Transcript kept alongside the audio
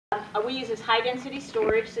We use this high-density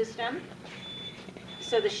storage system.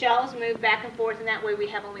 So the shelves move back and forth, and that way we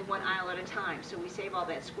have only one aisle at a time. So we save all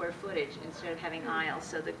that square footage instead of having aisles,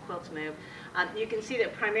 so the quilts move. You can see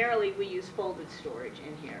that primarily we use folded storage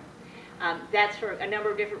in here. That's for a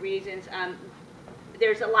number of different reasons.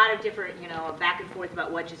 There's a lot of different, back and forth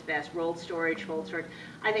about which is best, rolled storage, fold storage.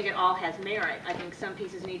 I think it all has merit. I think some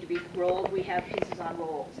pieces need to be rolled. We have pieces on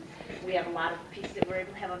rolls. We have a lot of pieces that we're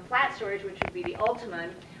able to have on flat storage, which would be the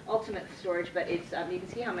ultimate storage, but it's you can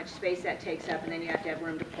see how much space that takes up, and then you have to have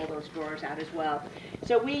room to pull those drawers out as well.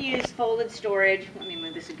 So we use folded storage. Let me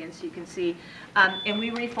move this again so you can see. And we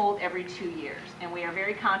refold every 2 years. And we are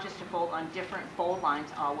very conscious to fold on different fold lines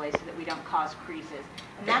always so that we don't cause creases.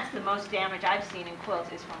 And that's the most damage I've seen in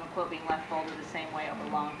quilts is from a quilt being left folded the same way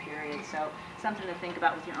over long periods. So something to think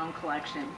about with your own collection.